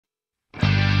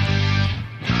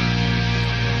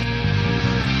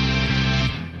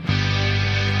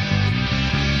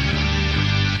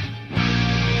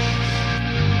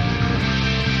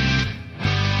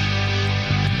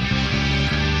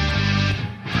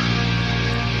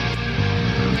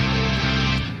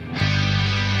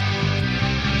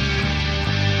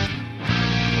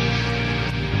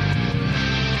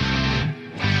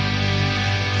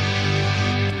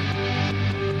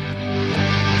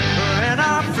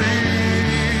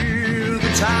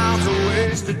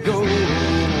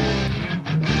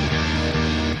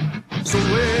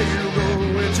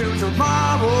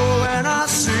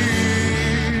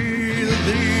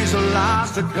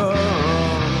miles to come.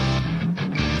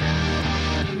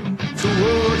 So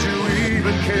would you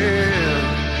even care?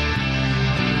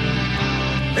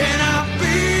 And I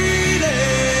feel it,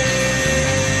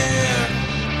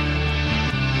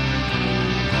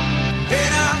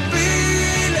 and I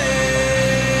feel it.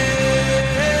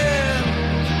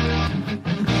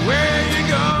 Where you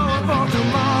going for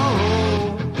tomorrow?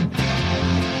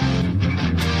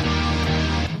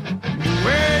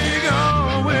 Where you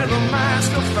going with the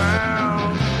master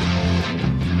found?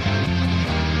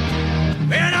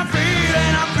 And I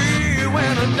feel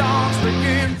when the dogs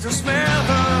begin to smell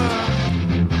her.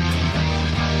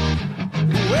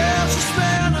 Well, she's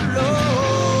smelling low.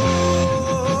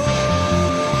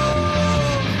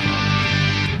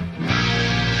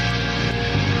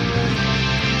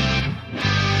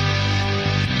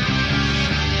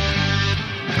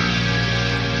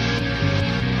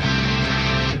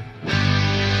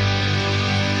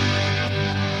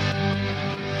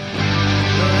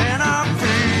 And I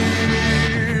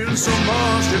feel so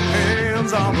much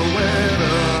depends on the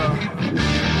weather.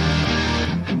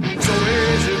 So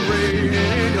is it raining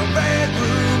in your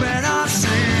bedroom? And I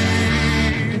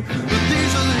see that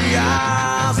these are the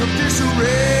eyes of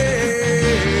disarray.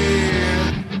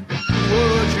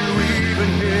 Would you even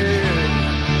hear?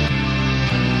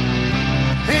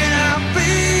 And I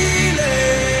feel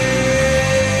it,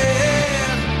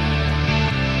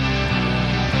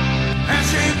 and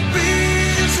she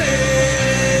feels it.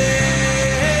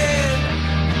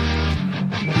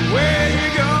 Where you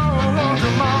going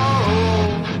tomorrow?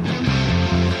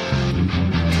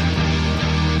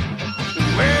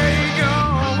 Where you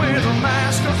going with the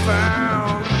master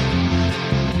found?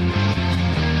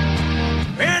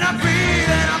 And I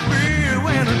feel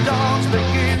when the dogs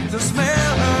begin to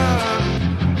smell her.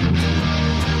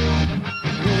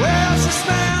 Well, she's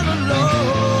smelling low.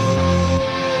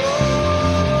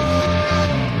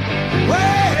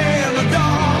 Well, the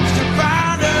dogs to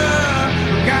find her.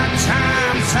 Got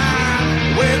time,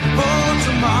 wait for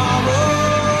tomorrow.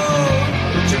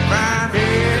 To find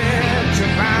it, to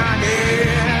find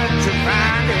it, to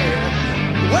find it.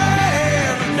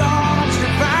 Well, the dogs to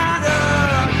find her.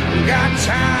 Got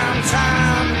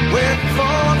time, wait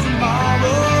for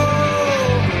tomorrow.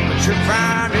 To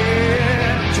find it,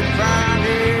 to find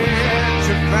it,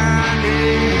 to find it.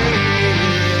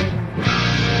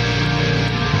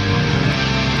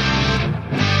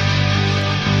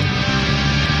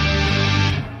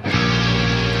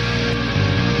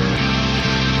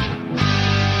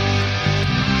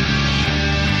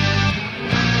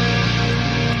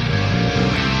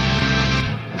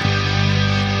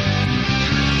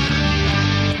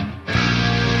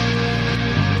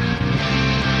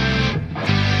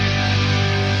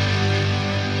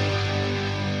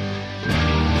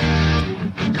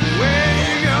 Where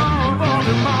you going for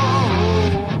tomorrow?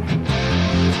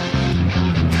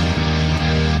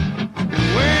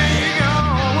 Where you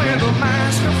going with the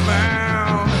master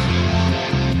found?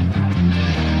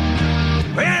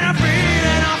 And I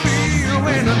feel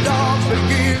when the dogs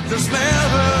begin to smell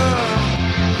her.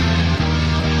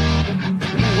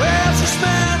 Well, she's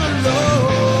smelling low.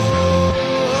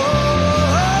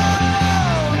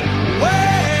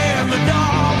 Well, the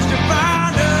dogs to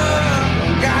find her.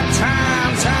 Got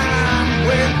time,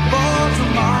 wait for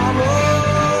tomorrow.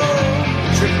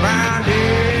 To find it.